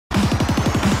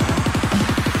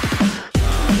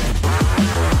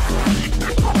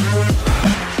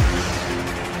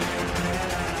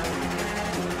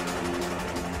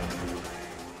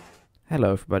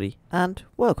Hello everybody, and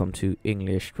welcome to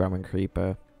English Drum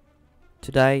Creeper.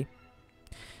 Today,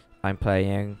 I'm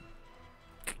playing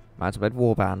Mountain Blade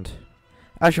Warband.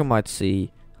 As you might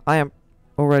see, I am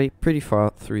already pretty far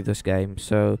through this game,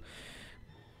 so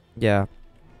yeah.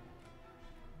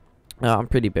 I'm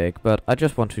pretty big, but I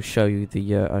just want to show you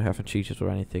the, I haven't cheated or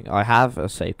anything. I have a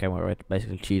save game where I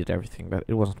basically cheated everything, but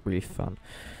it wasn't really fun.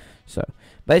 So,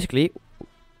 basically,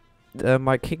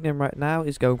 my kingdom right now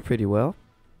is going pretty well.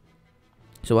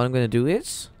 So what I'm going to do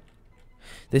is,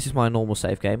 this is my normal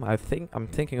save game. I'm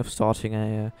thinking of starting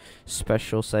a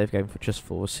special save game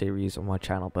for a series on my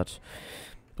channel, but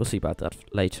we'll see about that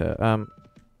later.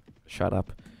 Shut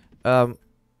up.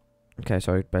 Okay,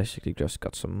 so I basically just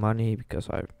got some money because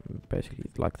I basically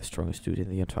like the strongest dude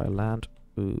in the entire land.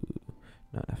 Ooh,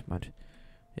 no, never mind.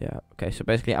 Yeah, okay, so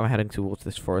basically I'm heading towards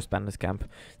this forest bandit camp.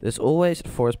 There's always a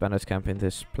forest bandit camp in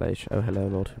this place. Oh, hello,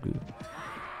 Lord Hoodoo.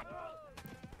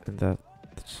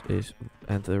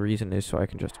 And the reason is so I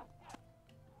can just...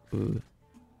 Ooh.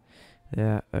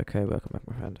 Yeah, okay, welcome back,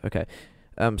 my friend. Okay,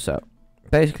 so,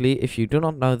 basically, if you do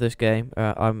not know this game,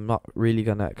 I'm not really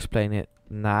gonna explain it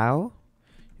now.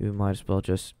 You might as well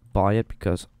just buy it,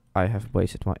 because I have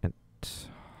wasted my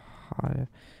entire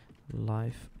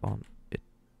life on it.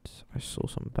 I saw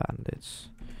some bandits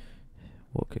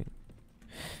walking.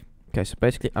 Okay, so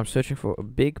basically, I'm searching for a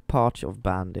big party of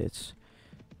bandits,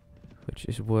 which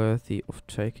is worthy of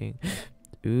taking.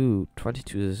 Ooh,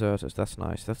 22 deserters, that's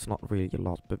nice. That's not really a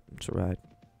lot, but it's alright.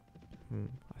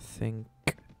 I think...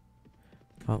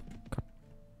 Oh, god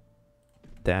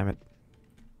damn it.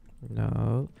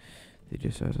 No. The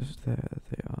deserters, there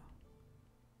they are.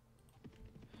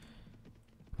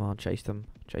 Come on, chase them.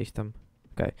 Chase them.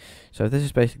 Okay, so this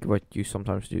is basically what you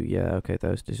sometimes do. Yeah, okay,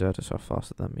 those deserters are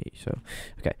faster than me, so...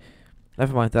 Okay,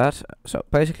 never mind that. So,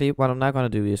 basically, what I'm now gonna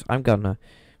do is, I'm gonna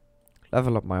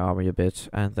level up my army a bit,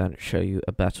 and then show you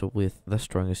a battle with the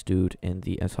strongest dude in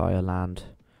the entire land.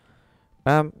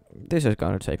 This is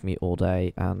gonna take me all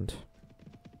day, and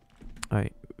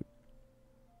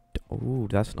ooh,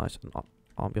 that's nice. An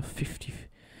army of 50.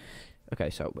 Okay,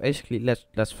 so basically,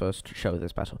 let's first show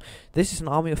this battle. This is an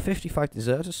army of 55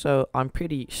 deserters, so I'm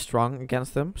pretty strong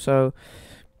against them. So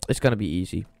it's gonna be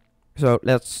easy. So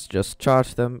let's just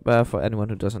charge them. For anyone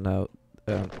who doesn't know,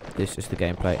 this is the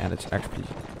gameplay, and it's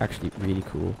actually really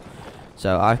cool.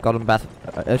 So I've got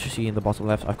as you see in the bottom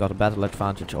left, I've got a battle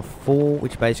advantage of 4,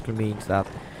 which basically means that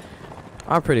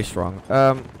I'm pretty strong.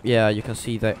 Yeah, you can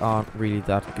see they aren't really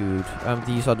that good.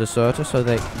 These are deserters, so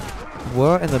they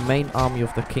were in the main army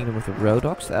of the kingdom of the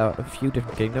Rodoks. There are a few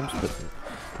different kingdoms, but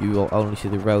you will only see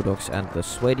the Rodoks and the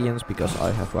Swadians, because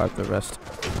I have wiped the rest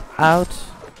out.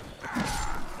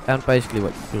 And basically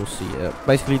what you'll see,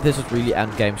 basically this is really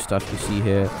end game stuff you see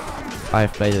here. I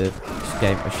have played this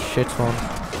game a shit ton,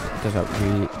 because I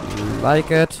really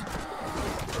like it.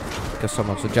 Because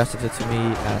someone suggested it to me,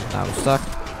 and now I'm stuck.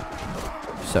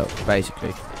 So,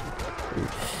 basically.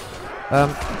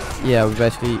 Yeah, we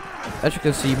basically, as you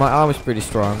can see, my arm is pretty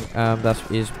strong. That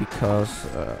is because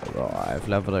well, I've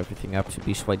leveled everything up to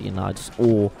be Swadian Knights,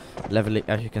 or leveling,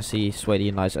 as you can see,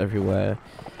 Swadian Knights everywhere.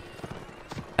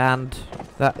 And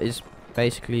that is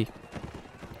basically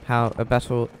how a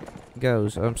battle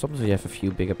goes. Sometimes you have a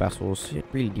few bigger battles. It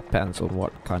really depends on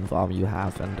what kind of army you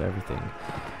have and everything.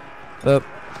 But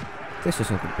this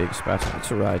isn't the biggest battle.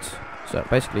 It's alright. So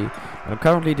basically, what I'm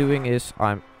currently doing is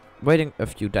I'm waiting a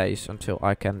few days until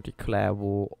I can declare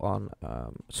war on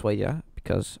Swadia,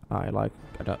 because I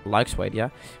don't like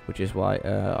Swadia, which is why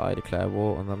I declare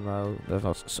war on them now. They're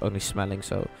not only smelling,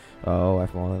 so oh, I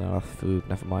have more than enough food.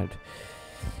 Never mind.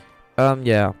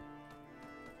 Yeah,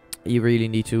 you really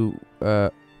need to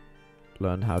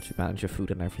learn how to manage your food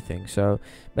and everything. So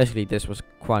basically, this was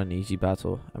quite an easy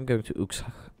battle. I'm going to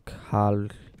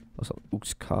Uxkhal,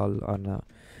 I don't know.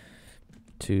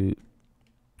 To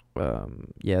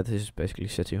yeah, this is basically a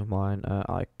city of mine.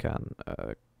 I can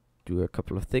do a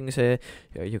couple of things here.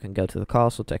 You can go to the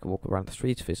castle, take a walk around the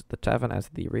streets, visit the tavern, enter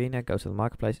the arena, go to the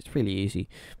marketplace. It's really easy.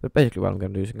 But basically what I'm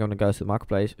going to do is I'm going to go to the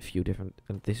marketplace, a few different,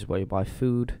 and this is where you buy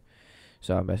food.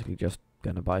 So I'm basically just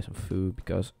going to buy some food,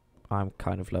 because I'm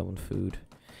kind of low on food.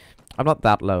 I'm not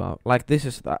that low. Like, this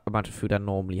is the amount of food I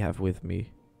normally have with me.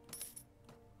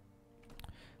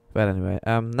 But anyway,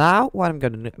 now what I'm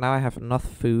gonna do, now I have enough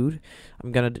food,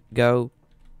 I'm gonna go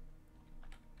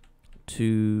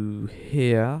to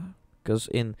here, because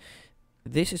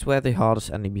this is where the hardest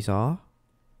enemies are,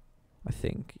 I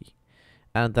think,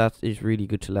 and that is really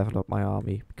good to level up my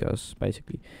army, because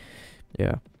basically,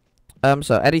 yeah.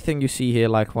 So anything you see here,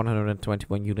 like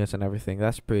 121 units and everything,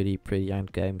 that's pretty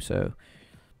end game, so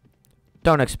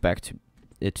don't expect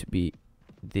it to be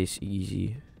this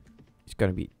easy. It's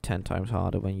gonna be 10 times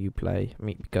harder when you play. I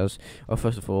mean, because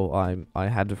first of all, I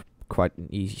had quite an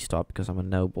easy start because I'm a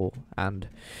noble, and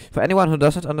for anyone who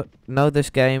doesn't know this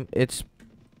game,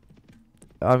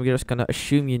 I'm just gonna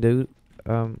assume you do.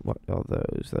 What are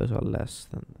those? Those are less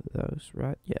than those,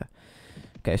 right? Yeah.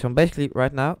 Okay, so I'm basically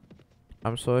right now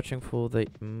I'm searching for the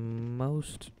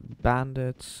most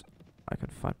bandits I can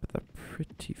find, but they're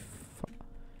pretty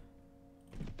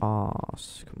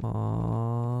fast. Come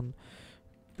on.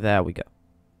 There we go.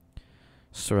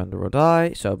 Surrender or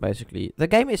die. So basically, the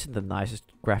game isn't the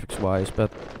nicest graphics-wise,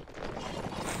 but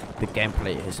the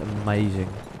gameplay is amazing.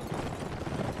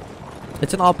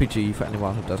 It's an RPG for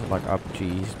anyone who doesn't like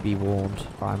RPGs. Be warned,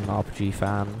 I'm an RPG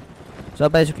fan. So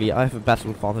basically, I have a battle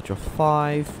advantage of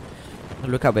 5.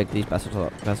 Look how big these vessels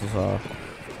are.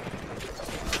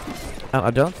 And I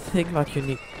don't think like you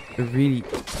need really,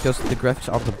 because the graphics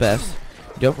aren't the best.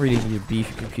 You don't really need a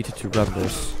beefy computer to run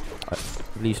this, at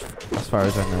least as far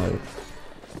as I know.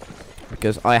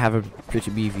 Because I have a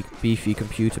pretty beefy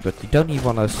computer, but you don't need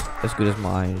one as good as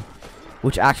mine,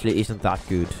 which actually isn't that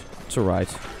good. It's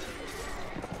alright.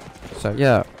 So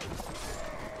yeah,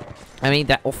 I mean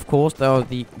that of course there are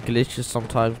the glitches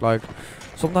sometimes. Like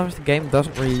sometimes the game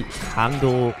doesn't really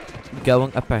handle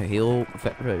going up a hill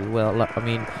very well. Like, I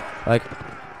mean, like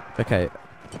okay,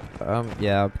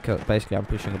 yeah, because basically I'm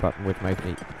pushing a button which makes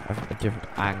me have a different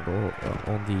angle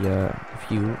on the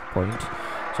view point.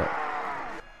 So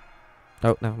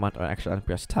oh, never mind. I actually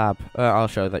press tab. I'll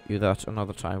show you that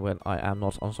another time when I am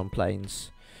not on some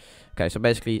planes. Okay, so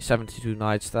basically 72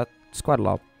 knights. That's quite a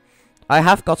lot. I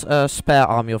have got a spare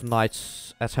army of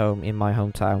knights at home in my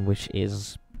hometown, which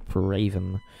is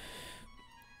Raven.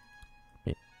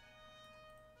 Yeah.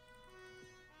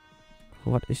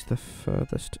 What is the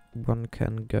furthest one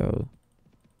can go?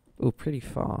 Oh, pretty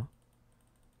far.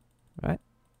 Right?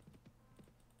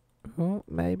 Oh,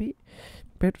 maybe.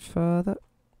 Bit further.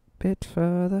 Bit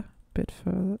further. Bit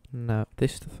further. No,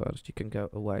 this is the furthest you can go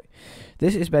away.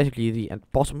 This is basically the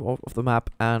bottom of the map,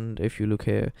 and if you look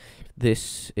here,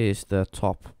 this is the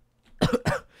top.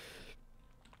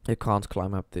 You can't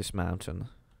climb up this mountain.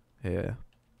 Here.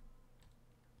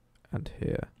 And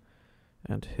here.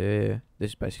 And here.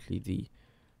 This is basically the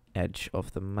edge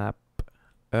of the map.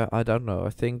 I don't know.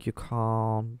 I think you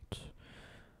can't.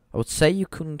 I would say you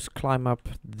couldn't climb up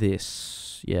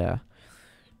this. Yeah.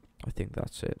 I think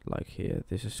that's it. Like here,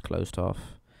 this is closed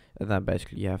off, and then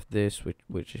basically you have this,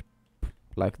 which is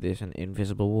like this, an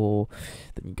invisible wall.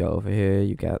 Then you go over here,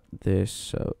 you get this,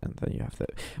 so and then you have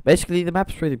that. Basically, the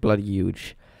map's pretty bloody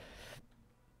huge,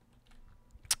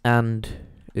 and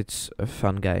it's a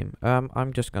fun game.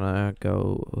 I'm just gonna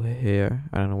go here.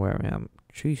 I don't know where I am.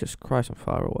 Jesus Christ, I'm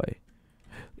far away.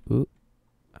 Ooh.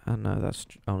 And no, that's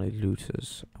only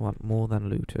looters. I want more than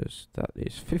looters. That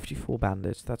is 54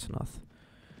 bandits. That's enough.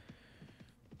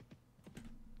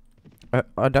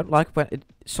 I don't like when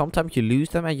sometimes you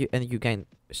lose them and you gain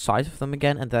sight of them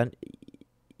again, and then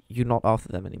you're not after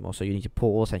them anymore. So you need to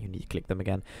pause and you need to click them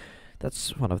again.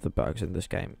 That's one of the bugs in this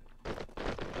game.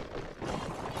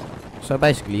 So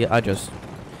basically, I just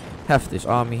have this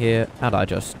army here and I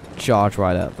just charge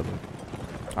right at them.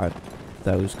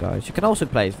 Those guys. You can also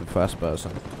play it for first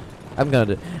person. I'm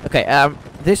gonna do. Okay.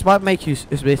 This might make you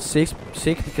a bit sick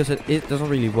because it doesn't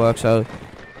really work. So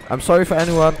I'm sorry for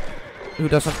anyone who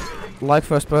doesn't like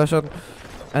first person,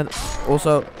 and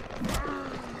also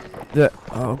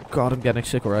oh god, I'm getting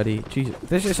sick already. Jesus,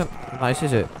 this isn't nice,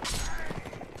 is it?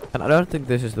 And I don't think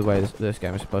this is the way this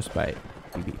game is supposed to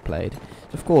be played.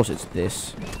 So of course it's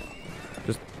this.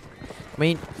 Just, I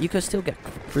mean, you can still get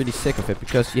pretty sick of it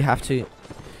because you have to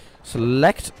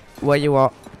select where you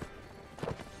are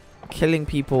killing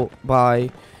people by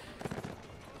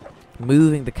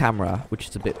moving the camera, which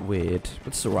is a bit weird, but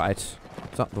it's alright.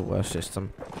 It's not the worst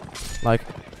system. Like,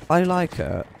 I like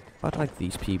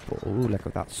these people. Ooh, look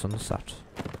at that sunset.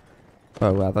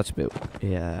 Oh well, that's a bit.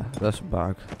 Yeah, that's a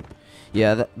bug.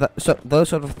 Yeah, so those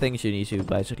sort of things you need to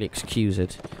basically excuse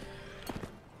it.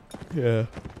 Yeah.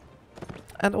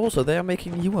 And also, they are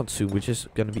making a new one soon, which is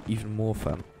gonna be even more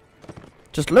fun.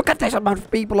 Just look at this amount of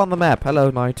people on the map. Hello,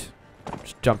 knight.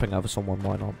 Just jumping over someone.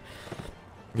 Why not?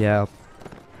 Yeah.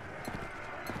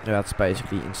 That's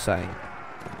basically insane.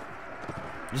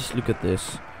 Just look at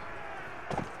this.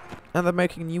 And they're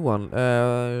making a new one.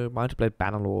 Multiplayer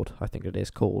Bannerlord, I think it is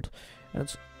called. And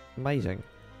it's amazing.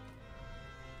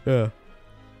 Yeah.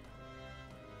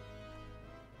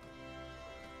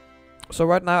 So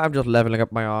right now I'm just leveling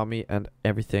up my army and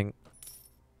everything.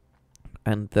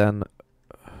 And then,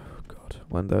 oh god,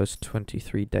 when those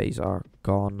 23 days are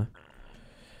gone,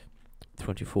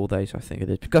 24 days I think it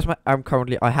is, because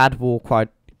I had war quite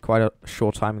quite a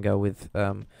short time ago with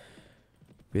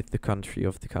the country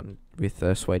of with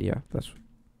Swedia. That's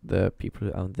the people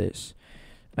who own this.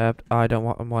 I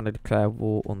don't want to declare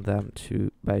war on them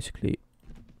to basically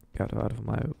get out of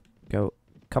my go.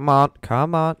 Come on.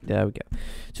 There we go.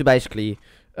 To basically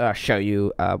show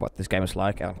you what this game is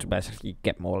like and to basically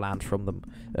get more land from them.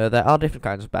 There are different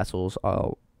kinds of battles.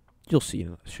 You'll see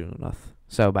soon enough.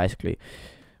 So basically,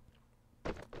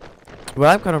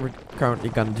 what I'm currently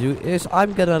gonna do is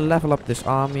I'm gonna level up this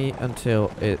army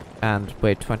and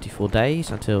wait 24 days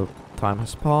until time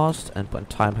has passed. And when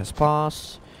time has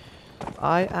passed,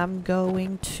 I am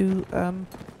going to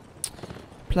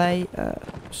play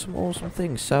some awesome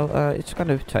things. So it's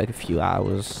gonna take a few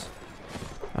hours.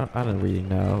 I don't really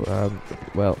know.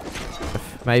 Well,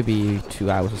 maybe 2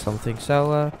 hours or something.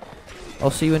 So I'll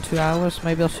see you in 2 hours.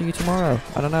 Maybe I'll see you tomorrow.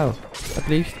 I don't know. At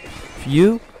least for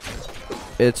you,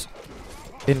 it's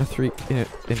in 3.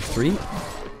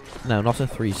 No, not in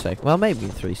 3 seconds. Well, maybe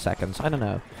in 3 seconds. I don't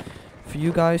know. For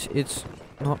you guys, it's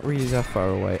not really that far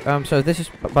away. So this is,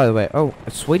 by the way, oh,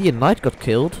 a Swedish knight got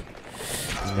killed.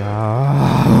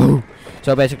 No.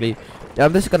 So basically,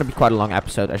 this is going to be quite a long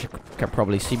episode, as you can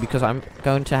probably see, because I'm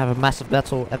going to have a massive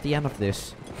battle at the end of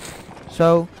this.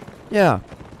 So, yeah.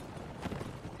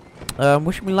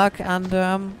 Wish me luck,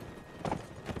 and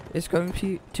it's going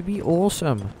to be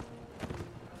awesome.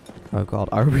 Oh god,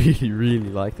 I really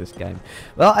like this game.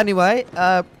 Well, anyway,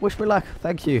 wish me luck.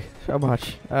 Thank you so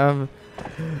much.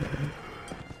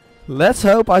 Let's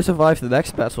hope I survive the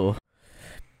next battle.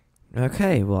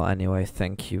 Okay, well, anyway,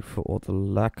 thank you for all the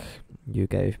luck you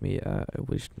gave me,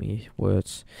 wished me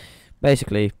words.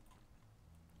 Basically,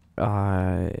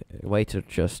 I waited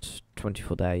just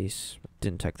 24 days.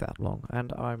 Didn't take that long,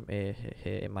 and I'm here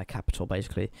in my capital,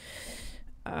 basically.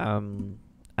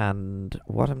 And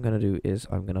what I'm gonna do is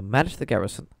I'm gonna manage the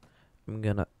garrison. I'm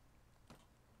gonna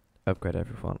upgrade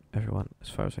everyone as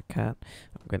far as I can.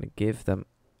 I'm gonna give them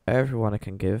everyone I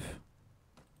can give.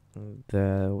 And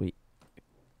there we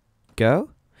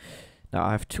go. Now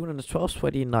I have 212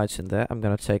 Swedish knights in there. I'm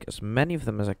gonna take as many of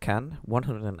them as I can.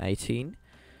 118.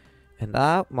 And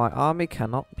now my army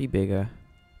cannot be bigger.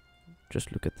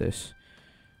 Just look at this.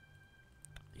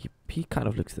 He kind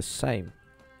of looks the same.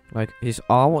 Like, his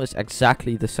armor is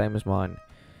exactly the same as mine.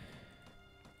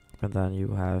 And then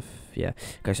you have, yeah.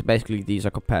 Okay, so basically these are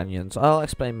companions. I'll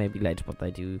explain maybe later what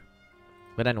they do.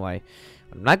 But anyway,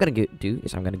 what I'm not going to do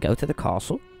is I'm going to go to the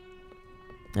castle.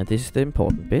 And this is the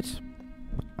important bit.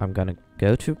 I'm going to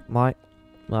go to my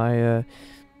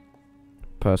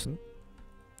person.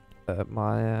 Wait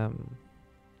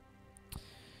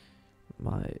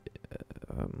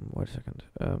a second.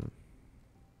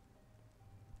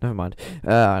 Never mind.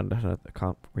 I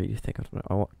can't really think of it.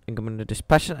 I'm going to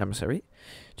dispatch an emissary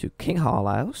to King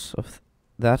Harlaus of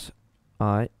that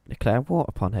I declare war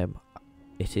upon him.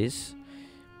 It is.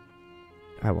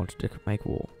 I wanted to make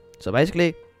war. So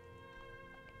basically,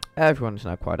 everyone is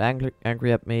now quite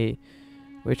angry at me,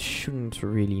 which shouldn't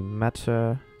really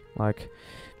matter. Like,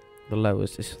 the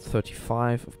lowest is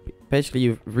 35. Basically,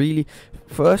 you really.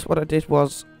 First, what I did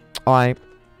was I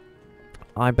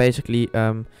basically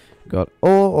got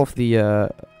all of the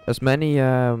as many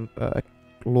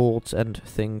lords and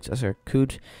things as I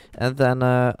could, and then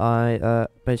I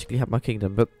basically had my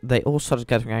kingdom. But they all started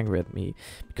getting angry at me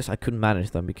because I couldn't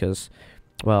manage them, because,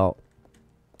 well,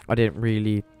 I didn't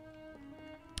really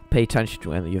pay attention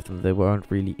to any of them. They weren't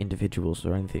really individuals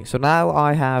or anything. So now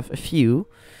I have a few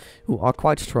who are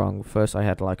quite strong. First I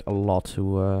had like a lot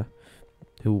who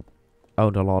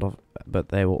owned a lot of, but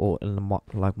they were all in the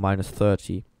like minus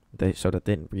 30. So that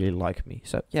didn't really like me.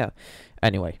 So yeah.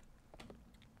 Anyway,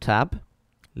 tab,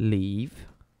 leave.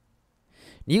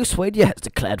 New Swedia has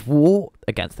declared war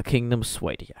against the Kingdom of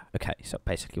Swedia. Okay, so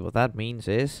basically what that means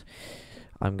is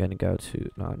I'm going to go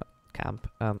to camp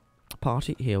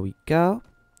party. Here we go.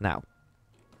 Now,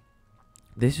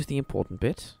 this is the important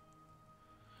bit.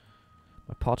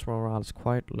 My party morale is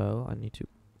quite low. I need to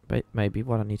maybe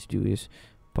what I need to do is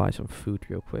buy some food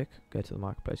real quick. Go to the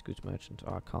marketplace, goods merchant.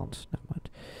 Oh, I can't. Never mind.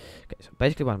 Okay, so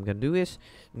basically what I'm going to do is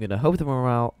I'm going to hope the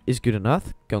morale is good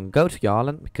enough. Go to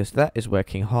Jarland, because that is where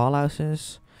King Harlaus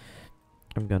is.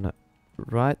 I'm going to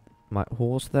ride my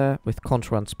horse there. With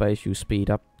control and space, you speed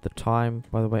up the time,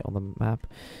 by the way, on the map.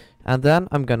 And then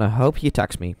I'm going to hope he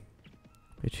attacks me.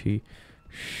 Which he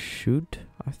should,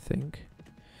 I think.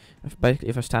 Basically,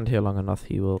 if I stand here long enough,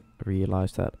 he will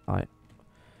realize that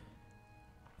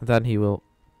then he will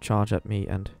charge at me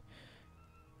and...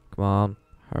 Come on,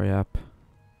 hurry up.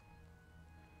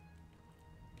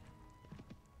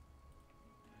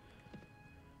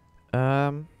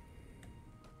 Come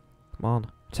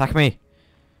on, attack me!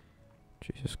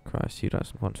 Jesus Christ, he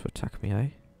doesn't want to attack me, eh?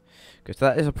 Because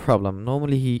that is a problem.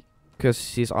 Normally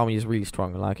because his army is really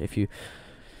strong. Like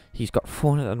he's got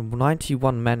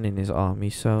 491 men in his army,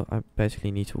 so I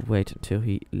basically need to wait until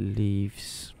he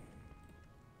leaves.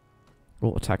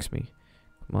 Or attacks me.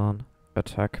 Come on,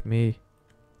 attack me.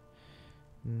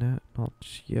 No, not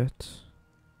yet.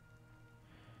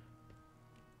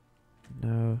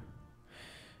 No.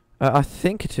 I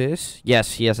think it is.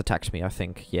 Yes, he has attacked me, I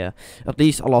think. Yeah. At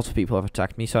least a lot of people have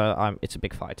attacked me, so it's a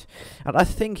big fight. And I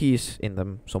think he's in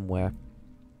them somewhere.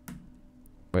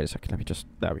 Wait a second, let me just...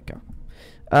 There we go.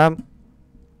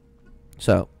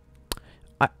 So...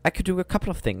 I could do a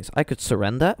couple of things. I could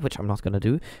surrender, which I'm not going to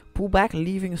do. Pull back,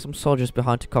 leaving some soldiers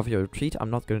behind to cover your retreat. I'm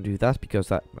not going to do that, because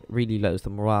that really lowers the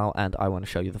morale, and I want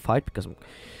to show you the fight, because I'm...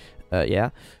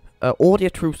 yeah. Order your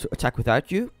troops to attack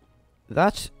without you.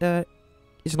 That...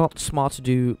 is not smart to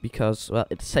do because, well,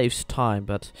 it saves time,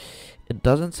 but it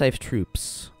doesn't save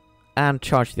troops. And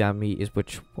charge the enemy is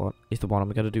the one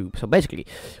I'm gonna do. So basically,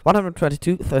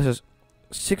 122 versus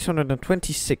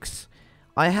 626.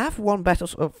 I have won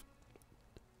battles of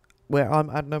where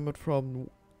I'm outnumbered from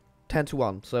 10 to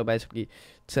 1. So basically,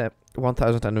 it's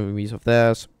 1,000 enemies of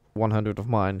theirs, 100 of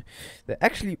mine.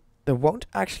 There won't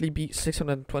actually be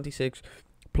 626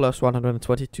 plus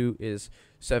 122 is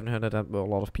 700 and well, a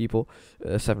lot of people.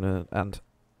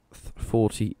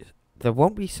 740. There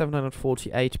won't be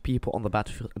 748 people on the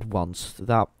battlefield at once.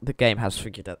 That the game has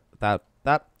figured that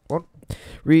one.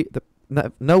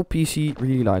 No PC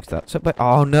really likes that. So, but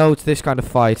oh no, it's this kind of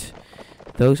fight.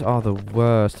 Those are the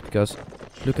worst because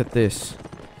look at this.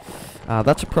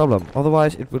 That's a problem.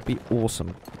 Otherwise, it would be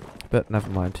awesome. But never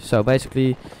mind. So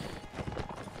basically,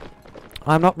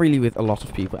 I'm not really with a lot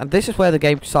of people, and this is where the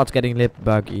game starts getting a little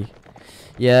buggy.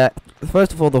 Yeah,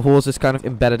 first of all, the horse is kind of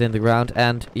embedded in the ground,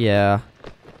 and yeah.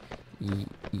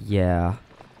 Yeah.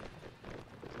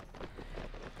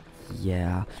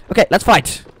 Okay, let's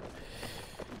fight!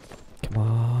 Come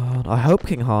on. I hope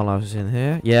King Harlow is in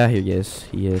here. Yeah, he is.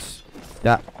 He is.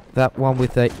 That one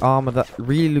with the armor that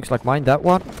really looks like mine. That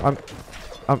one.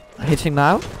 I'm hitting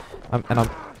now. And I'm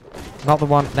not the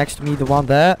one next to me. The one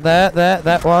there. That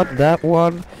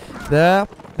one. There.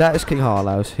 That is King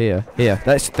Harlow's. Here.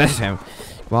 That's him.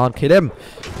 Come on, kill him.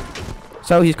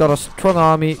 So he's got a strong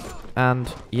army.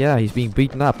 And yeah, he's being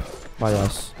beaten up by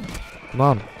us. Come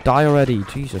on, die already,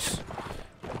 Jesus.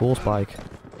 Horsebike.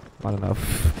 I don't know.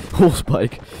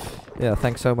 Horsebike. Yeah,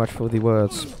 thanks so much for the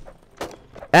words.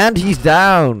 And he's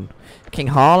down! King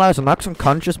Harlow's knocked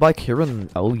unconscious by Kieran.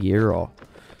 Oh yeah.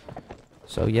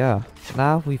 So yeah,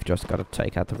 now we've just got to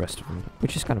take out the rest of them,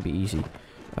 which is gonna be easy.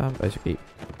 Basically,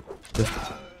 just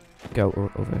go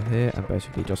over here and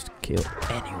basically just kill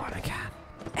anyone I can.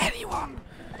 Anyone!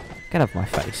 Get off my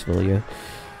face, will you?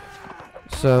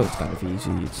 So it's kind of easy.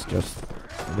 It's just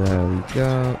there we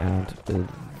go, and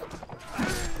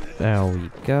there we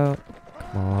go.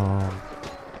 Come on,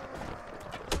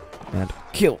 and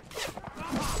kill.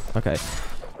 Okay,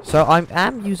 so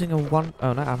I'm using a one.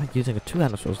 Oh no, I'm using a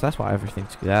two-handed sword. That's why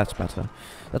everything's. That's better.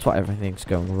 That's why everything's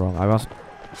going wrong. I was.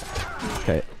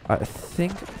 Okay, I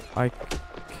think I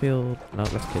killed. No,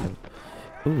 let's kill him.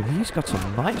 Ooh, he's got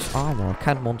some nice armor.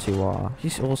 Count Montiwar.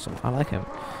 He's awesome. I like him.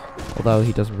 Although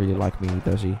he doesn't really like me,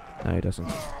 does he? No, he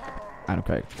doesn't. I don't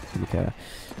really care.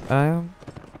 Now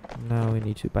we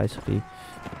need to basically...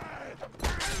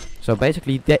 So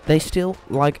basically, they still,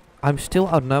 like... I'm still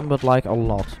outnumbered, like, a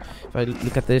lot. If I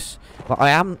look at this... Well, I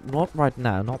am not right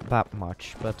now, not that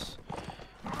much, but...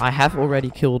 I have already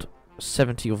killed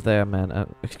 70 of their men.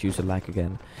 Excuse the lag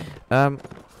again.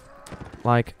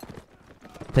 Like...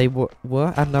 They were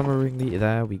outnumbering the...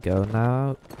 There we go.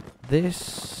 Now,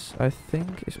 this, I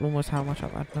think, is almost how much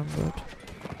I'm outnumbered.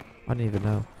 I don't even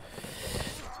know.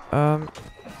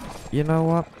 You know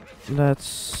what? Let's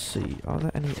see. Are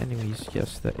there any enemies?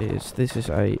 Yes, there is. This is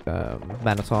a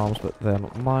man-at-arms, but they're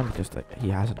not mine because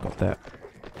he hasn't got that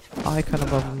icon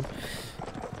above him.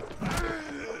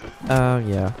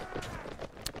 Yeah.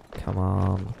 Come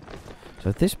on.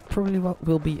 So this probably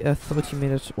will be a 30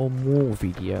 minutes or more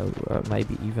video,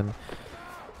 maybe even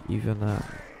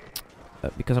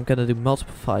because I'm gonna do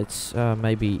multiple fights.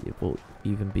 Maybe it will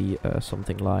even be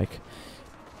something like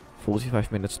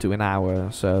 45 minutes to an hour.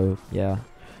 So yeah,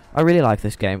 I really like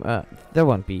this game. There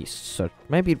won't be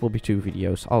maybe it will be 2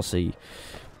 videos. I'll see.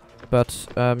 But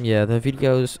yeah, the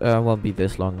videos won't be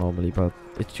this long normally, but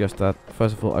it's just that,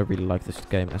 first of all, I really like this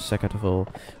game, and second of all,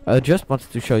 I just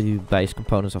wanted to show you base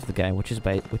components of the game, which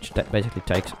basically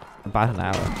takes about an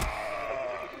hour,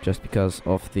 just because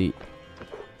of the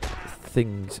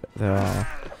things there are,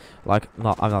 like,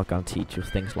 I'm not going to teach you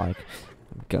things like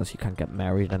because you can get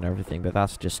married and everything, but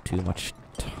that's just too much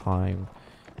time.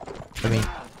 I mean,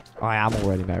 I am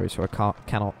already married, so I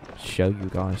cannot show you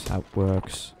guys how it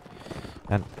works,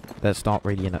 and there's not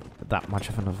really that much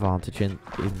of an advantage in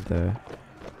the.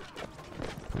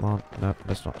 Come on, no,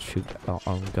 let's not shoot our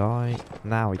own guy.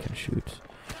 Now we can shoot.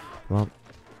 Come on,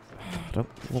 don't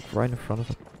walk right in front of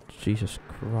him. Jesus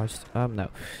Christ. No.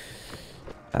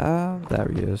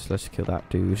 There he is. Let's kill that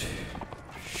dude.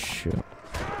 Sure.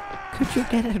 Could you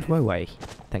get out of my way?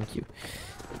 Thank you.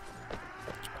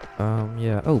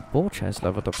 Yeah. Oh, Borcha has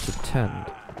leveled up to 10.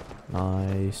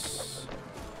 Nice.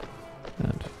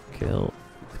 And kill.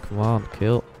 Come on,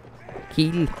 kill.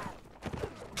 Kill.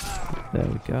 There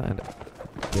we go. And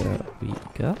there we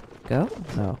go. Go.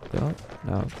 No. Go.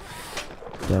 No.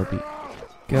 There we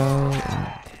go. And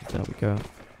there we go.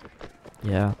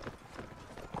 Yeah.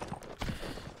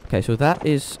 Okay, so that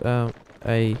is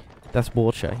that's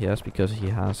Borcha, yes, because he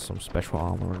has some special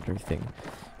armor and everything.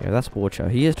 Yeah, that's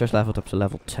Borcha. He is just leveled up to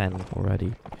level 10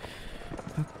 already.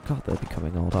 Oh god, they're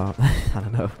becoming old, aren't they? I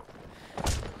don't know.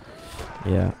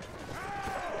 Yeah.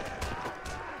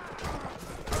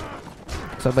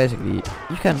 So basically,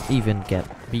 you can even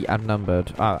be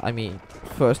outnumbered. I mean,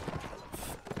 the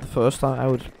first time I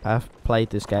would have played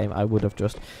this game, I would have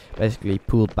just basically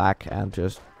pulled back and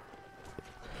just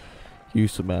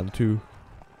used the man to.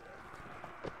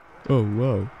 Oh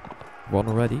wow! One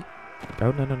already.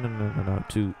 Oh no!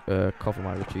 To cover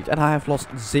my retreat, and I have lost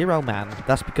 0 man.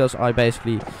 That's because I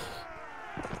basically,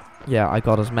 yeah, I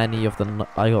got as many of the.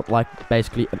 I got like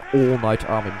basically an all-night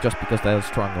army just because they're the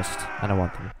strongest, and I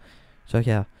want them. So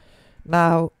yeah,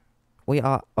 now we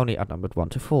are only outnumbered 1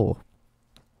 to 4.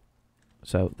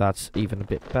 So that's even a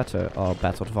bit better. Our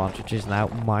battle advantage is now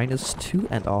 -2,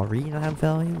 and our renown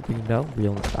value,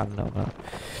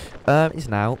 is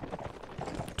now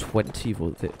 20.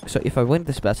 So if I win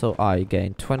this battle, I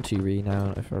gain 20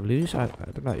 renown. If I lose, I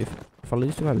don't know. If I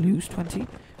lose, do I lose 20?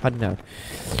 I don't know.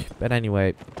 But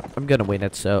anyway, I'm gonna win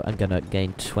it, so I'm gonna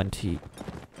gain 20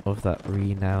 of that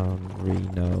renown.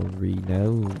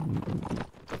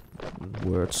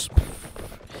 Words.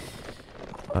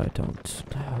 I don't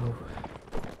know.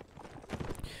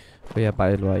 But yeah,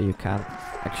 by the way, you can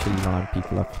actually line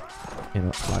people up in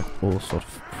a like all sort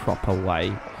of proper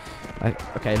way.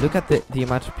 Okay, look at the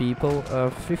amount of people.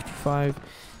 55.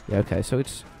 Yeah, okay, so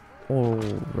it's all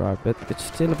right, but it's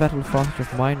still a battle advantage of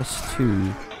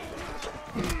 -2.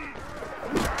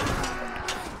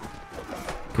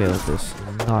 Kill this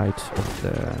knight of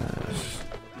theirs.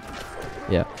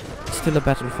 Yeah, it's still a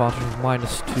battle advantage of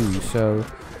 -2. So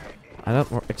I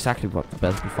don't know exactly what the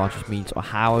battle advantage means or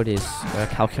how it is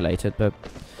calculated, but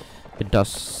it does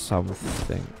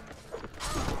something.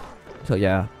 So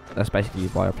yeah, that's basically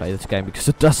why I play this game, because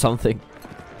it does something.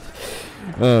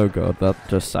 Oh god, that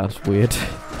just sounds weird.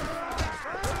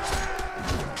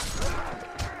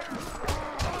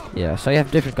 Yeah, so you have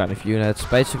different kind of units.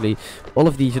 Basically, all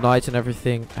of these units and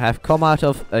everything have come out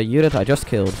of a unit I just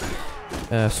killed,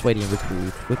 Swadian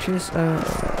Recruit, which is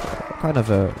kind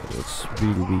of it's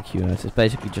really weak unit. It's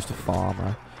basically just a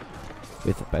farmer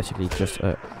with basically just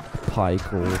a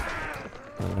pike or I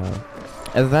don't know.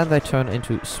 And then they turn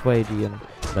into Swadian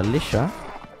Militia,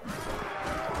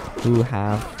 who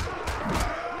have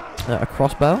a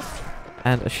crossbow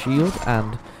and a shield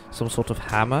and some sort of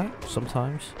hammer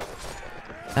sometimes.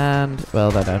 And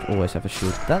well, they don't always have a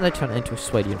shield. Then they turn into a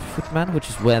Swadian Footman, which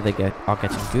is where they are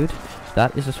getting good.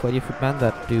 That is a Swadian Footman.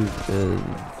 That dude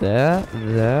there,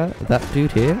 that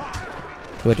dude here,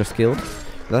 who I just killed.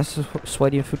 That's a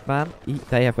Swadian Footman.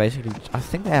 They have basically, I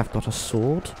think they have got a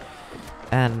sword,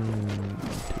 and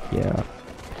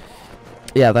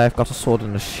yeah, they've got a sword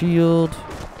and a shield,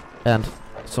 and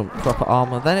some proper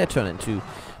armor. Then they turn into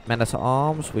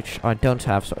men-at-arms, which I don't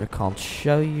have, so I can't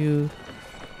show you.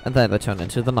 And then they turn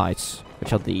into the knights,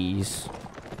 which are these.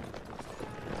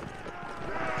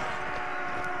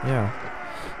 Yeah.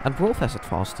 And Wolf has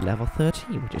advanced to level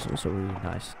 13, which is also really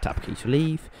nice. Tap key to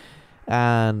leave.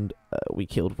 And we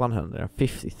killed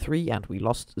 153 and we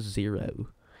lost 0.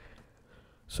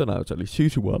 So now it's only 2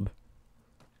 to 1.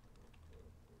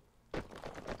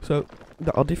 So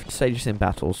there are different stages in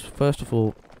battles. First of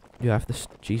all, you have this.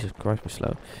 Jesus Christ, we're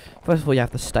slow. First of all, you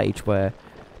have the stage where,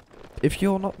 if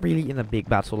you're not really in a big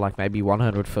battle, like maybe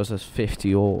 100 versus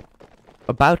 50 or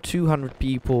about 200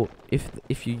 people,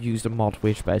 if you use the mod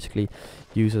which basically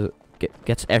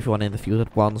gets everyone in the field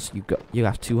at once, you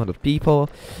have 200 people.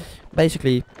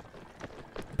 Basically,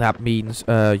 that means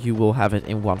you will have it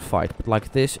in one fight. But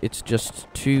like this, it's just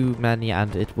too many,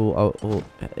 and it will.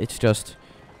 It's just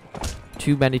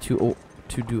too many to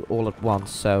do all at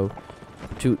once. So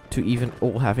to even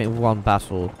all have in one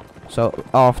battle. So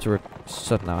after a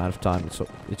certain amount of time,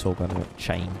 it's all gonna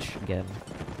change again.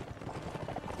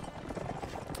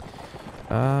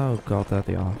 Oh god, there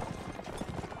they are.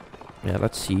 Yeah,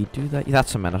 let's see. Do that.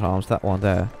 That's a man-at-arms. That one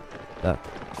there.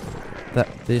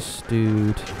 This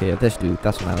dude here. This dude.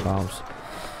 That's a man-at-arms.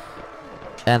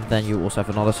 And then you also have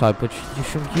another side, which you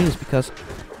shouldn't use because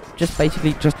just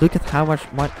look at how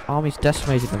much my army's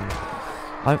decimated them.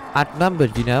 I'm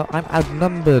outnumbered, you know. I'm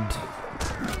outnumbered.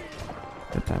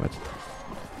 God damn it.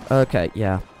 Okay,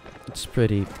 yeah, it's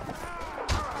pretty.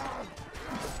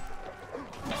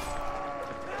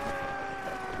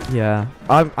 Yeah,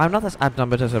 I'm not as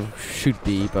outnumbered as I should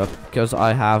be, but because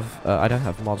I don't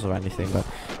have mods or anything, but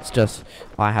it's just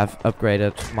I have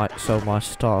upgraded my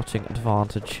starting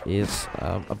advantage is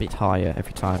a bit higher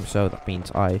every time, so that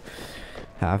means I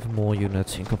have more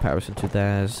units in comparison to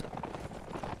theirs.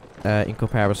 In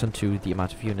comparison to the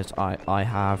amount of units I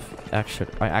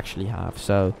actually have,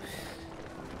 so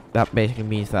that basically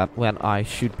means that when I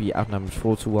should be outnumbered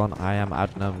 4-1, I am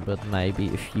outnumbered maybe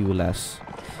a few less.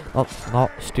 Not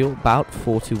still about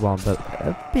 4-1, but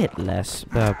a bit less.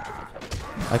 But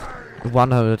like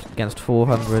 100 against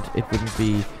 400, it wouldn't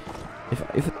be.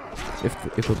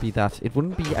 If it would be that, it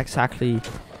wouldn't be exactly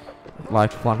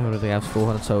like 100 against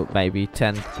 400. So maybe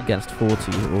 10 against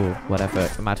 40 or whatever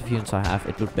amount of units I have.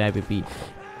 It would maybe be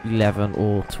 11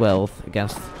 or 12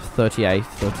 against 38,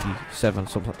 37,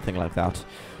 something like that.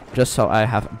 Just so I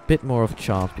have a bit more of a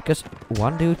chance, because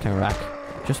one dude can rack.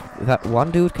 Just that one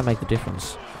dude can make the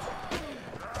difference.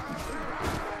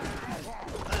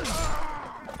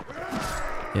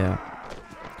 Yeah.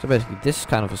 So basically, this is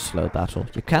kind of a slow battle.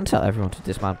 You can tell everyone to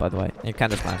dismount, by the way. And you can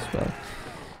dismount as well.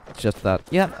 It's just that,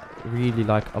 yeah, really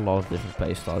like a lot of different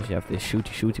playstyles. You have this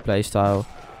shooty playstyle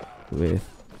with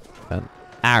an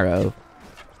arrow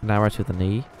to the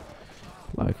knee,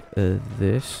 like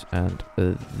this and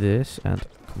this, and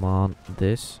come on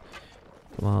this,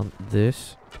 come on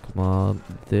this, come on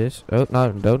this. Oh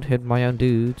no! Don't hit my own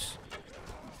dudes.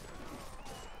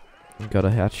 Got a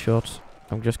headshot.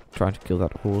 I'm just trying to kill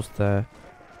that horse there.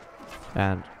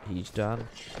 And he's done.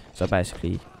 So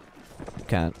basically, you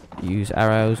can use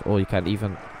arrows, or you can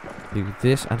even do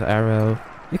this and arrow.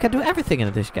 You can do everything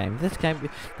in this game. This game,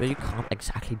 but you can't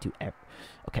exactly do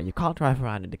okay, you can't drive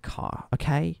around in the car,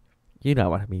 okay? You know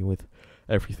what I mean with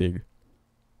everything.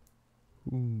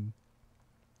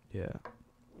 Yeah.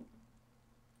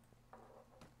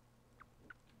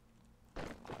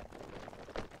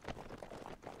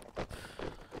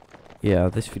 Yeah,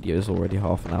 this video is already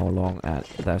half an hour long, and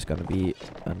there's gonna be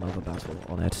another battle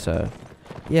on it, so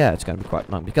yeah, it's gonna be quite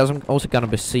long, because I'm also gonna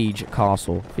besiege a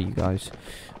castle for you guys.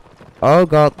 Oh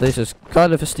god, this is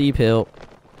kind of a steep hill.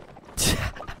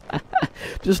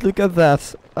 Just look at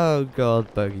that. Oh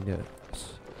god, bogey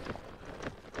nuts.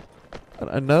 And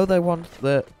I know they want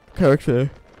the character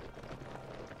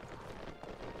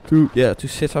to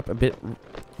sit up a bit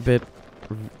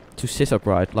to sit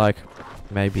upright, like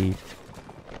maybe.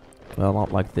 Well,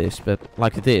 not like this, but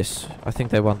like this. I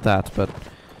think they want that, but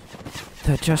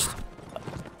they're just.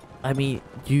 I mean,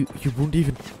 you wouldn't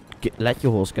even let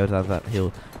your horse go down that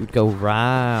hill. You'd go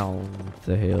round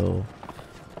the hill.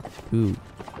 Ooh.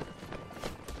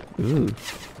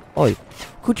 Oi,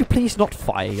 could you please not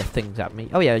fire your things at me?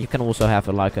 Oh yeah, you can also have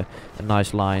a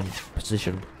nice line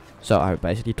position. So I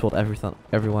basically taught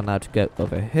everyone now to go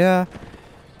over here.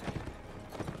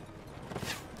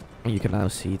 You can now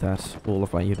see that all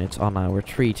of my units are now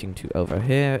retreating to over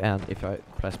here, and if I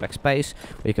press backspace,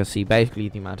 we can see basically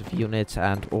the amount of units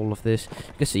and all of this.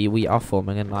 You can see we are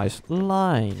forming a nice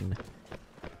line.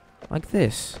 Like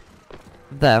this.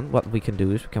 Then, what we can do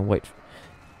is we can wait.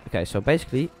 Okay, so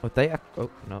basically, what they are...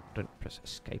 Oh, no, don't press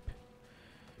escape.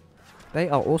 They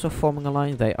are also forming a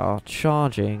line. They are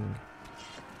charging.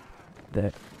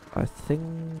 I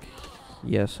think...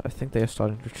 Yes, I think they are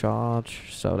starting to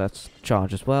charge, so let's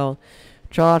charge as well.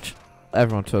 Charge.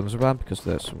 Everyone turns around because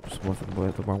there's some of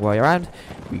them the wrong way around.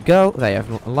 We go. They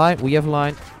have a line. We have a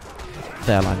line.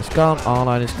 Their line is gone. Our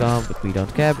line is gone, but we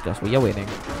don't care because we are winning.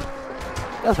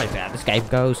 That's like that. This game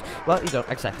goes. Well, you don't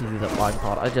exactly do that line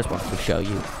part. I just wanted to show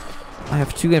you. I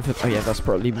have two infant. Oh yeah, that's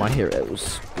probably my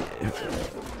heroes.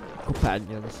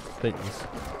 Companions. Things.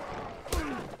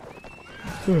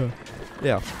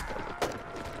 Yeah.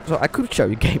 So I could show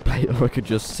you gameplay, or I could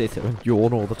just sit here and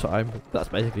yawn all the time. That's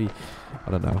basically,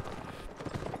 I don't know.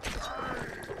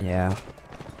 Yeah.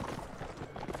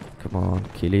 Come on,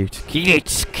 kill it. Kill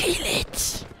it! Kill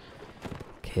it!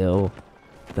 Kill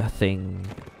the thing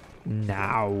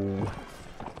now.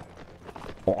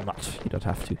 Or not, you don't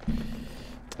have to.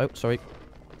 Oh, sorry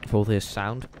for this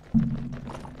sound.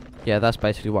 Yeah, that's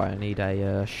basically why I need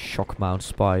a shock mount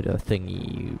spider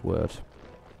thingy word.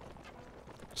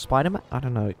 Spider-Man? I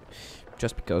don't know.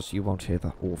 Just because you won't hear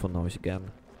that awful noise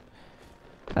again.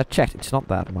 I checked, it's not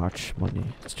that much money.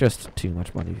 It's just too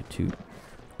much money to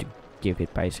give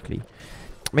it, basically.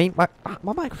 I mean, my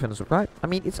microphone is right. I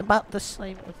mean, it's about the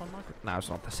same as my microphone. No, it's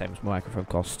not the same as my microphone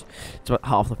cost. It's about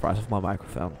half the price of my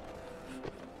microphone.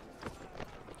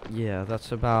 Yeah,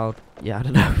 that's about... Yeah, I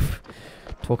don't know.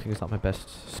 Talking is not my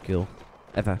best skill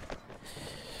ever.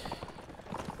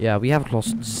 Yeah, we haven't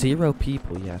lost 0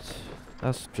 people yet.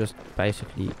 That's just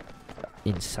basically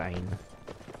insane.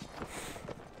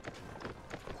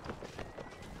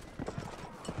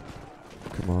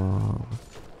 Come on.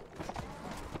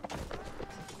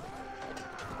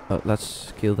 Oh,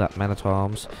 let's kill that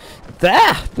man-at-arms.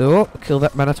 There! No, kill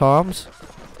that man-at-arms.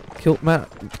 Kill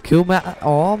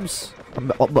man-at-arms.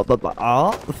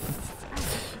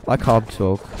 I can't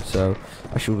talk, so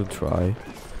I shouldn't try.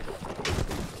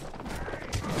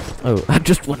 Oh, I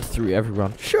just went through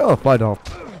everyone. Sure, why not?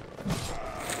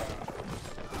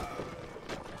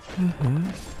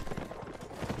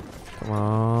 Come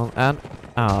on, and...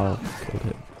 Oh, killed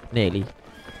him. Nearly.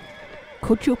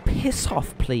 Could you piss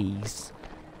off, please?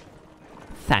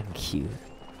 Thank you.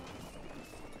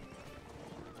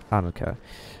 I don't care.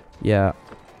 Yeah.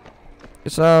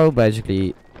 So,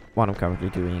 basically, what I'm currently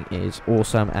doing is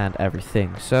awesome and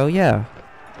everything. So, yeah.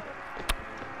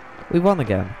 We won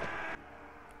again.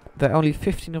 There are only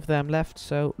 15 of them left,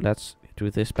 so let's do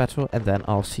this battle, and then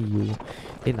I'll see you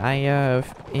in a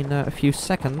few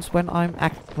seconds when I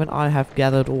have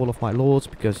gathered all of my lords,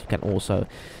 because you can also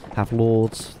have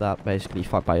lords that basically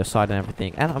fight by your side and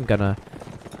everything. And I'm gonna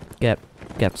get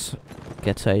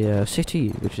a city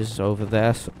which is over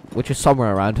there, which is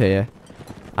somewhere around here.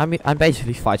 I mean, I'm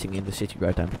basically fighting in the city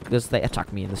right now because they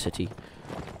attacked me in the city.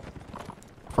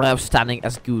 I was standing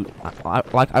as good,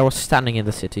 I was standing in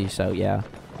the city, so yeah.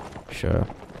 Sure.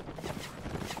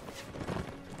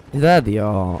 There they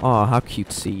are. Oh, how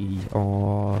cutesy.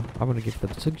 Oh, I'm gonna give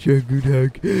them such a good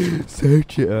hug.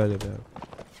 Such a... I don't know.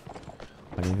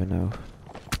 I don't even know.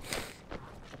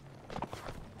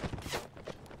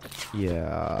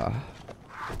 Yeah.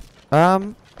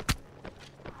 Come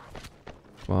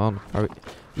on. Hurry.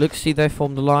 Look, see, they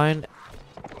formed a line.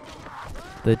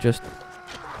 They're just...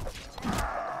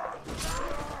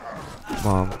 Come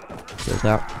on. Kill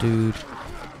that dude.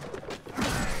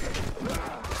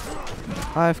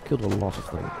 I've killed a lot of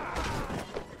them.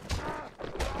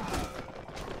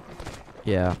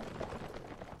 Yeah.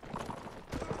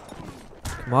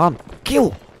 Come on.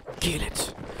 Kill! Kill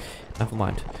it! Never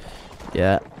mind.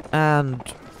 Yeah. And...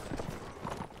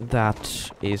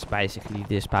 that is basically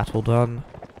this battle done.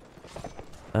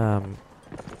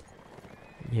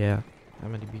 Yeah. How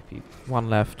many BP? 1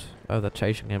 left. Oh, they're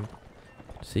chasing him.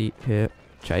 See, here.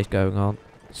 Chase going on.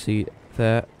 See,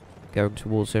 there. Going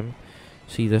towards him.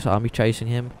 See this army chasing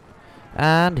him.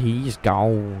 And he's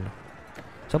gone.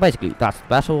 So basically, that's the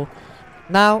battle.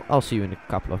 Now, I'll see you in a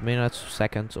couple of minutes,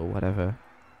 seconds, or whatever.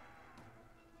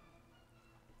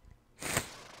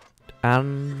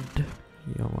 And...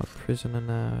 you're my prisoner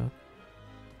now.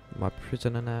 My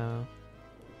prisoner now.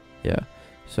 Yeah.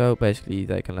 So basically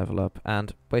they can level up,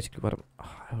 and basically what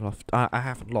I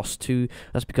haven't lost 2.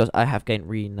 That's because I have gained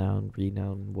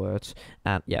renown words,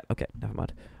 and yeah, okay, never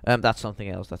mind. That's something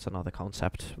else. That's another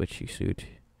concept which you should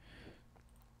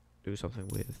do something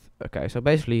with. Okay, so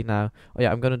basically now, oh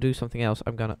yeah, I'm gonna do something else.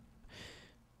 I'm gonna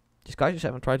disguise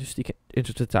yourself and try to sneak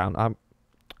into the town.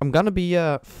 I'm gonna be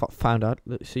found out.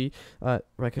 Let's see,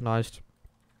 recognized.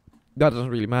 That doesn't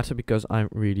really matter because I'm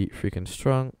really freaking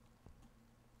strong.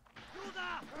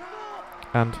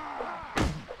 And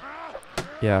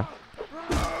yeah.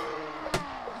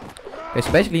 Okay, so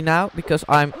basically now, because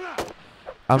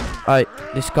I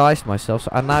disguised myself, so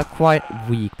I'm now quite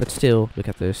weak, but still, look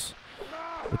at this.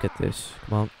 Look at this.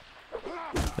 Come on.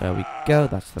 There we go,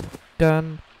 that's them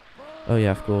done. Oh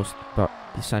yeah, of course, but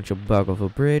the essential bug of a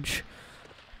bridge.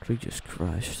 Jesus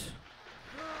Christ.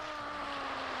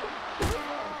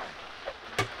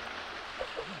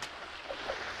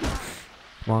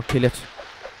 Come on, kill it.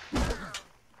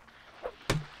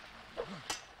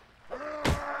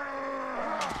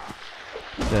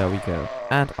 There we go.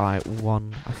 And I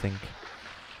won, I think.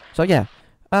 So yeah,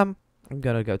 I'm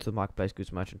gonna go to the marketplace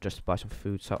goods merchant just to buy some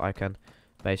food so I can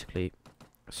basically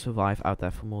survive out there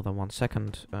for more than 1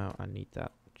 second. I need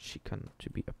that chicken to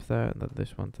be up there, and then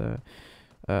this one there.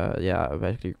 Yeah,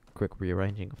 basically quick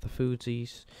rearranging of the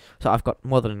foodsies. So I've got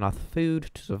more than enough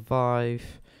food to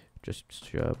survive. Just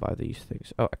buy these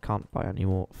things. Oh, I can't buy any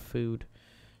more food,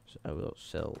 so I will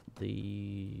sell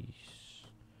these.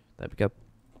 There we go.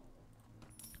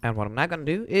 And what I'm now gonna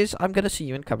do is I'm gonna see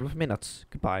you in a couple of minutes.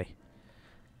 Goodbye.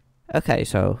 Okay,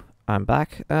 so I'm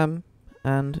back. And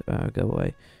go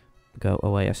away. Go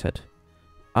away, I said.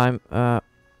 I'm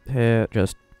here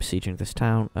just besieging this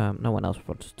town. No one else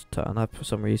wants to turn up for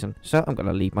some reason, so I'm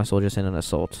gonna leave my soldiers in an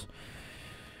assault.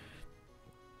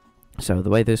 So the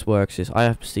way this works is I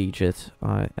have besieged it,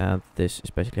 and this is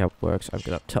basically how it works. I'm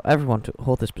gonna tell everyone to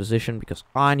hold this position because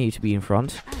I need to be in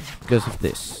front because of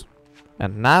this.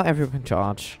 And now everyone can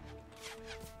charge.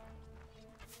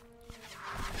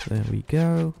 There we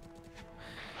go.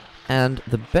 And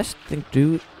the best thing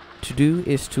to do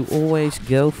is to always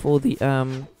go for the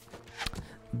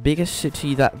biggest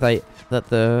city that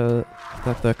the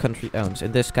country owns.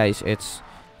 In this case, it's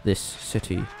this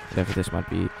city, whatever this might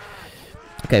be.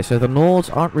 Okay, so the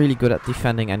Nords aren't really good at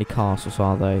defending any castles,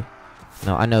 are they?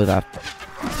 No, I know that.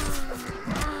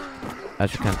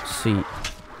 As you can see.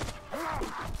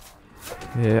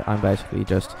 Here, I'm basically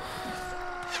just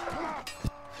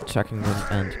attacking them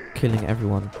and killing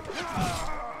everyone.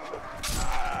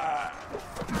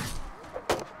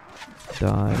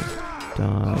 Die.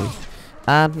 Die.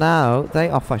 And now, they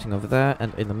are fighting over there,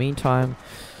 and in the meantime...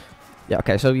 Yeah,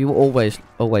 okay, so you always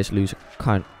lose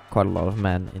quite a lot of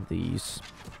men in these.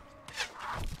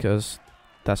 Because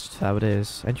that's how it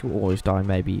is. And you always die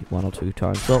maybe 1 or 2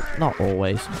 times. Well, not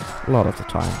always. A lot of the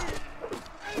time.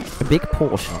 A big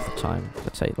portion of the time.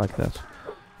 Let's say it like that.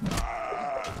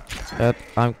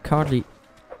 I'm currently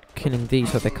killing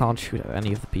these so they can't shoot at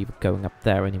any of the people going up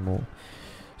there anymore.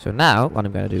 So now, what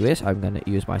I'm going to do is, I'm going to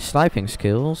use my sniping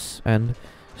skills and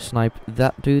snipe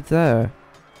that dude there.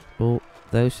 Or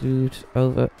those dudes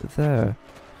over there.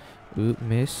 Ooh,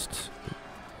 missed.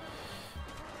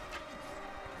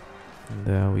 And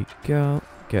there we go.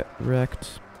 Get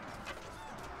wrecked.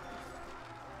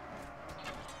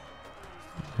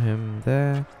 Him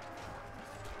there.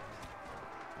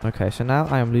 Okay, so now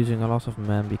I am losing a lot of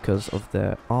men because of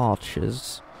their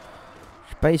archers.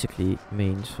 Which basically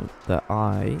means that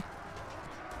I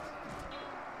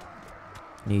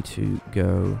need to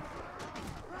go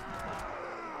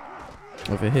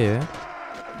over here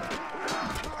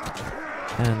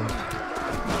and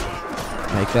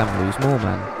make them lose more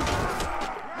men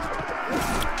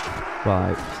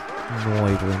by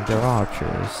murdering their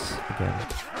archers again.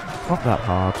 Not that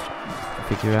hard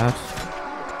to figure out,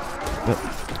 but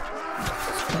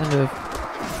it's kind of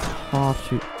hard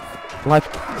to... Like,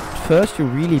 first you're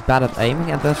really bad at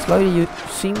aiming, and then slowly you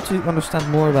seem to understand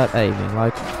more about aiming.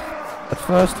 Like, at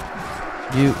first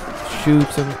you shoot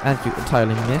them and you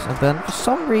entirely miss, and then for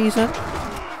some reason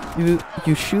you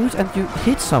shoot and you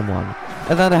hit someone,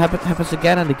 and then it happens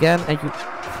again and again, and you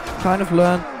kind of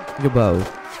learn your bow.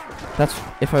 That's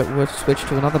if I were to switch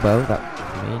to another bow, that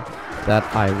would mean that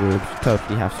I would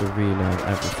totally have to relearn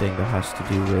everything that has to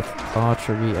do with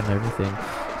archery and everything,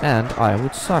 and I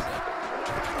would suck.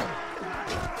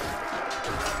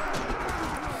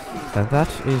 And that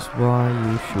is why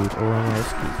you should always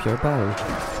keep your bow.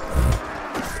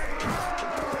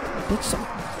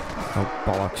 Oh,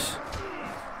 bollocks.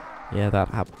 Yeah, that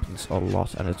happens a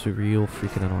lot, and it's real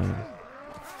freaking annoying.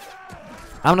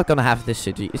 I'm not gonna have this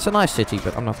city. It's a nice city,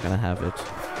 but I'm not gonna have it.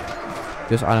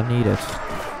 Because I don't need it.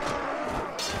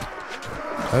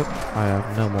 Oh, I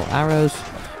have no more arrows.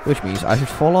 Which means I should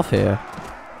fall off here.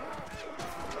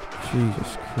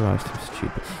 Jesus Christ, I'm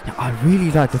stupid. Yeah, I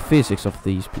really like the physics of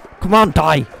these people. Come on,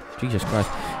 die! Jesus Christ.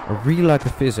 I really like the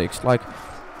physics. Like,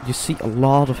 you see a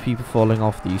lot of people falling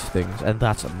off these things, and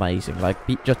that's amazing. Like,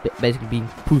 basically being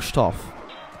pushed off.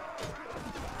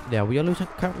 Yeah, we are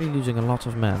currently losing a lot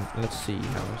of men. Let's see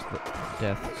how is the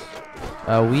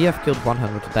deaths. We have killed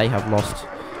 100. They have lost.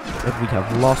 We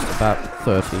have lost about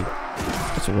 30.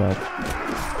 That's a word.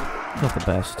 Not the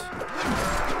best.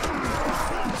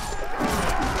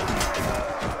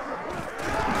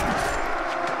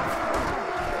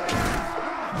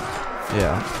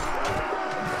 Yeah.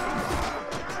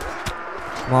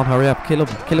 Come on, hurry up, kill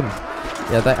them, kill them.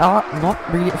 Yeah, they are not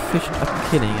really efficient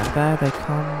at killing, and there they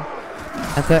come.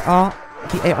 And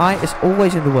the AI is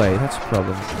always in the way, that's a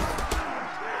problem.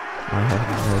 I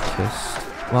haven't noticed.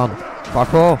 Come on,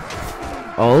 parkour!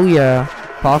 Oh yeah,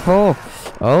 parkour!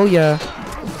 Oh yeah.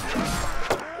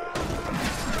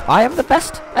 I am the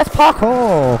best at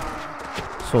parkour!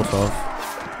 Sort of.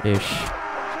 Ish.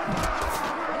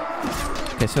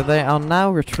 Okay, so they are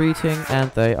now retreating,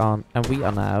 and we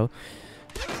are now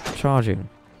charging.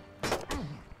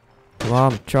 Come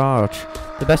on, charge.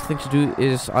 The best thing to do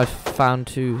is I've found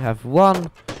to have one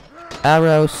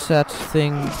arrow set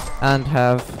thing and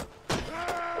have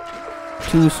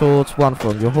 2 swords, one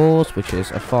from your horse, which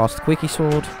is a fast quickie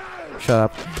sword,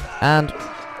 sharp, and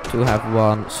to have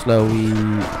one slowy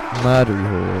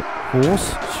murdery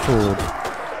horse sword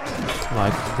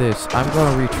like this. I'm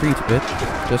gonna retreat a bit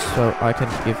just so I can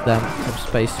give them some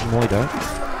space to moiter.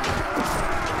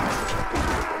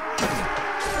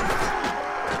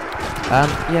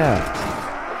 And yeah.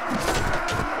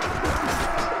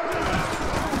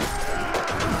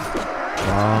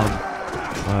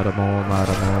 Murder more,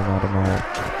 murder more, murder more.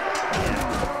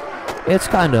 It's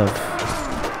kind of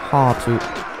hard to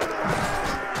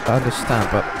understand,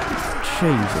 but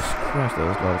Jesus Christ,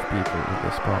 there's a lot of people in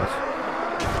this part.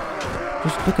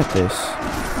 Just look at this.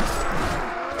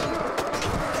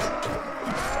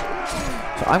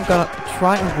 So I'm gonna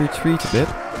try and retreat a bit,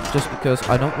 just because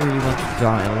I don't really want to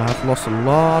die, and I've lost a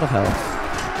lot of health.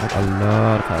 Like a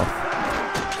lot of health.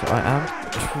 So I am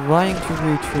trying to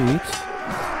retreat,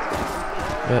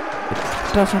 but it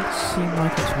doesn't seem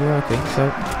like it's working,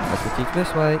 so let's retreat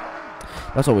this way.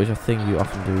 That's always a thing you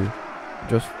often do.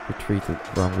 Just retreat the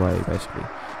wrong way, basically.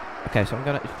 Okay, so I'm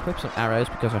gonna equip some arrows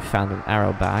because I found an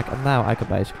arrow bag, and now I can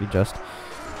basically just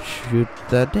shoot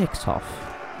their dicks off,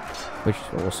 which is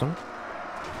awesome.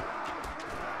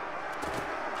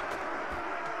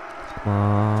 Come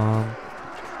on.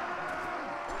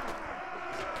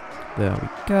 There we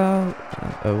go.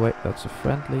 And, oh wait, that's a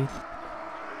friendly.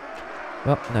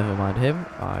 Well, never mind him.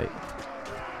 I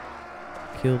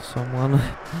killed someone.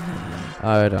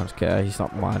 I don't care, he's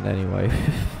not mine anyway.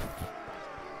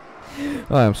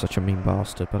 I am such a mean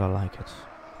bastard, but I like it.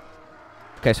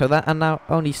 Okay, so that, and now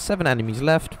only 7 enemies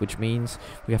left, which means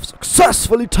we have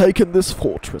successfully taken this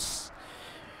fortress.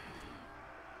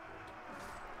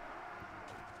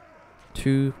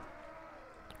 2.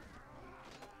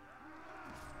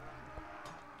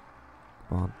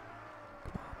 Come on.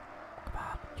 Come on. Come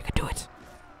on. You can do it.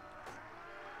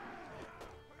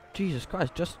 Jesus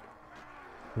Christ, just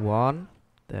 1.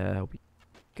 There we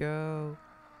go.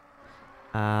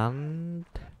 And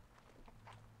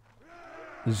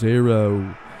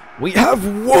 0. We have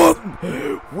won!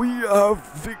 We are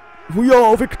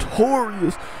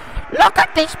victorious! Look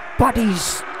at this,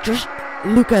 buddies! Just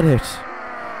look at it!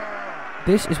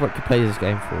 This is what you play this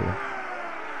game for.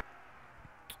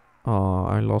 Oh,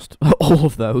 I lost all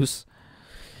of those.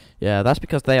 Yeah, that's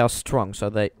because they are strong, so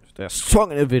they're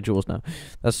strong individuals now.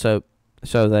 That's so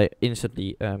they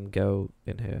instantly go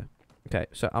in here. Okay,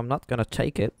 so I'm not gonna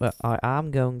take it, but I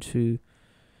am going to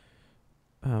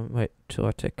wait till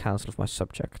I take counsel of my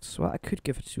subjects. Well, I could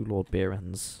give it to Lord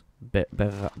Behrens.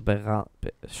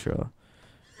 Sure.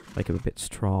 Make him a bit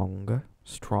stronger.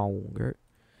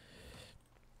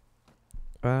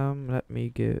 Let me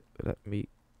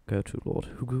go to Lord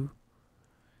Hugo.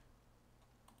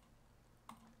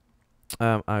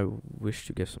 I wish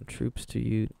to give some troops to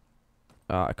you.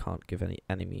 I can't give any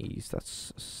enemies.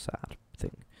 That's a sad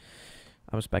thing.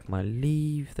 I must back my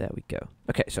leave. There we go.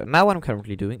 Okay, so now what I'm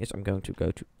currently doing is I'm going to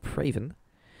go to Praven,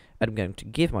 and I'm going to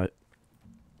give my.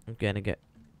 I'm gonna get.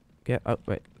 Oh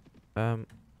wait.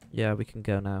 Yeah, we can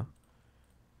go now.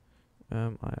 I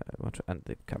want to end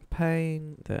the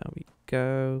campaign. There we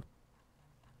go.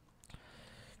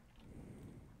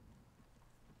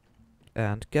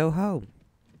 And go home.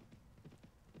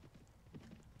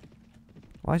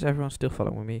 Why is everyone still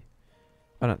following me?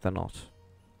 Oh no, they're not.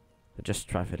 They're just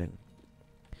traveling.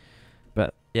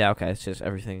 But yeah, okay, it's just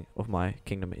everything of my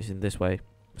kingdom is in this way.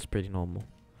 It's pretty normal.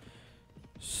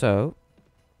 So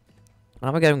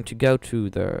I'm going to go to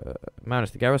the man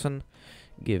of the garrison,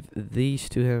 give these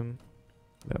to him.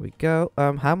 There we go.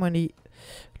 How many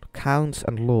counts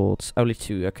and lords? Only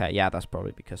 2. Okay, yeah, that's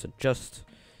probably because I just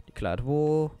declared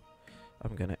war.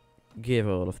 I'm gonna give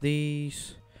all of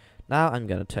these. Now I'm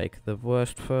gonna take the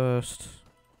worst first,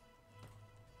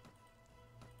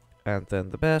 and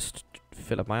then the best.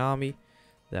 Fill up my army.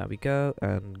 There we go,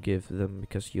 and give them,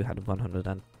 because you had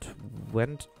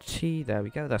 120. There we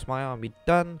go. That's my army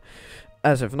done.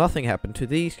 As if nothing happened to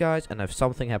these guys, and if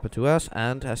something happened to us,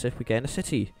 and as if we gain a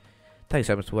city. Thanks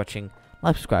so much for watching.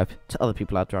 Like, subscribe to other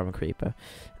people out there. I'm a creeper,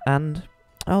 and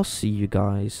I'll see you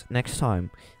guys next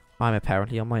time. I'm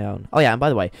apparently on my own. Oh yeah, and by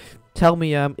the way, tell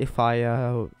me if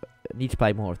I need to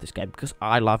play more of this game, because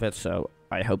I love it, so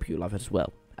I hope you love it as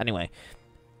well. Anyway,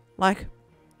 like,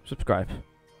 subscribe,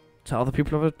 tell other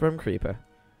people about Brim Creeper,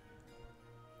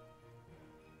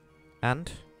 and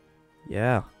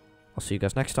yeah, I'll see you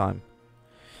guys next time.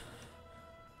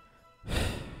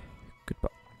 Goodbye.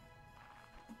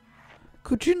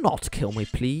 Could you not kill me,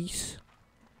 please?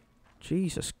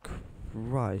 Jesus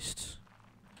Christ.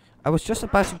 I was just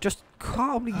about to just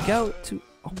calmly go to...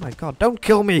 Oh my god, don't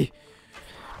kill me!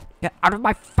 Get out of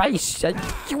my face! And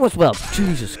you as well!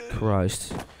 Jesus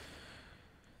Christ.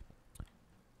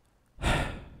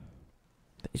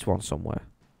 That is is one somewhere.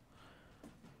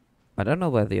 I don't know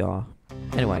where they are.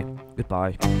 Anyway,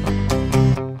 goodbye.